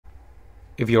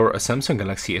If your Samsung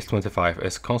Galaxy S25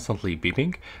 is constantly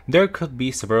beeping, there could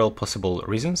be several possible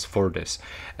reasons for this.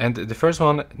 And the first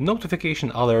one,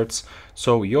 notification alerts.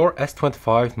 So your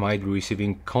S25 might be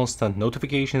receiving constant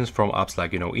notifications from apps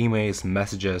like, emails,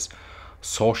 messages,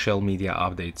 social media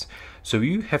updates. So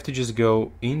you have to just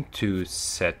go into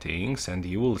settings, and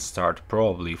you will start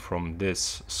probably from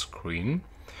this screen.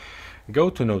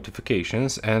 Go to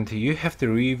notifications, and you have to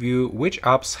review which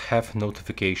apps have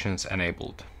notifications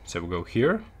enabled. So we'll go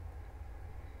here,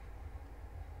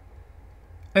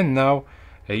 and now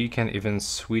you can even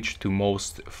switch to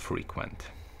most frequent.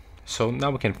 So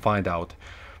now we can find out,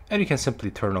 and you can simply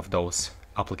turn off those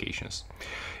applications.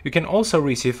 You can also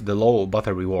receive the low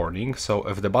battery warning. So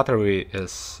if the battery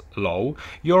is low,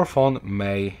 your phone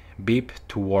may beep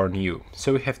to warn you.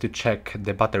 So you have to check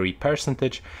the battery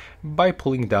percentage by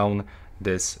pulling down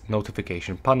this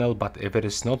notification panel. But if it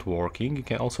is not working, you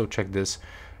can also check this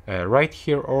right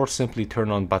here, or simply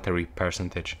turn on battery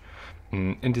percentage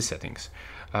in the settings.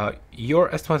 Your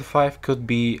S25 could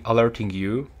be alerting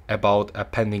you about a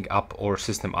pending app or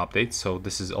system update, so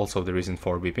this is also the reason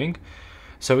for beeping.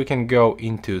 So we can go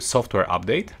into software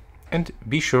update and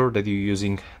be sure that you're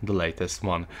using the latest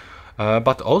one.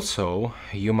 But also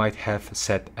you might have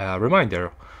set a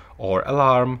reminder or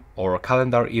alarm or a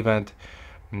calendar event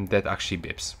that actually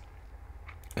beeps.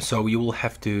 So you will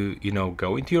have to,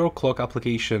 go into your clock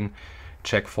application,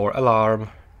 check for alarm,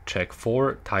 check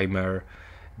for timer,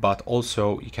 but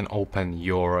also you can open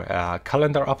your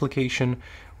calendar application,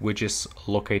 which is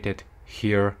located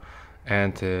here,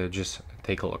 and just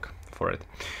take a look for it.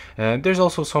 And there's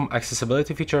also some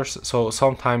accessibility features. So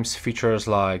sometimes features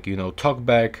like,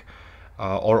 talkback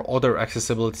or other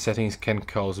accessibility settings can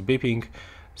cause beeping.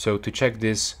 So to check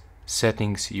these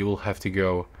settings, you will have to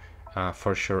go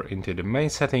for sure into the main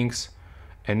settings,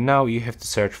 and now you have to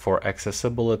search for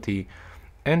accessibility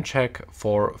and check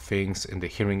for things in the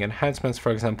hearing enhancements,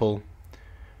 for example.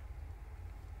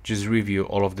 Just review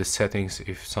all of the settings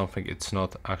if something it's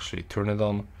not actually turned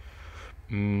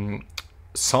on.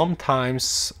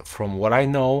 Sometimes, from what I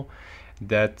know,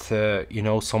 that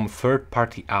some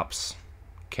third-party apps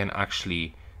can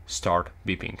actually start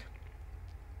beeping.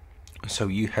 So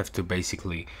you have to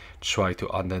basically try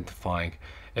to identify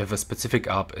if a specific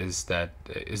app is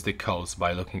the cause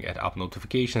by looking at app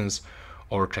notifications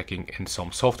or checking in some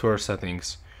software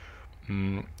settings.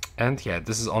 And yeah,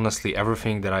 this is honestly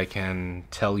everything that I can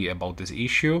tell you about this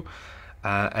issue.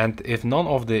 And if none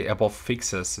of the above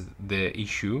fixes the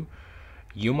issue,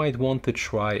 you might want to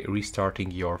try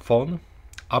restarting your phone,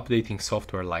 updating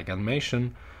software like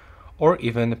animation, or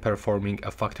even performing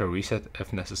a factory reset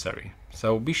if necessary.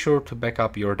 So be sure to back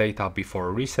up your data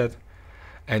before reset,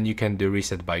 and you can do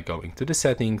reset by going to the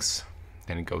settings,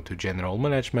 then go to general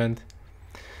management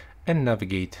and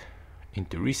navigate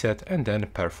into reset, and then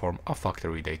perform a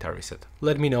factory data reset.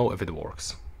 Let me know if it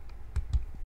works.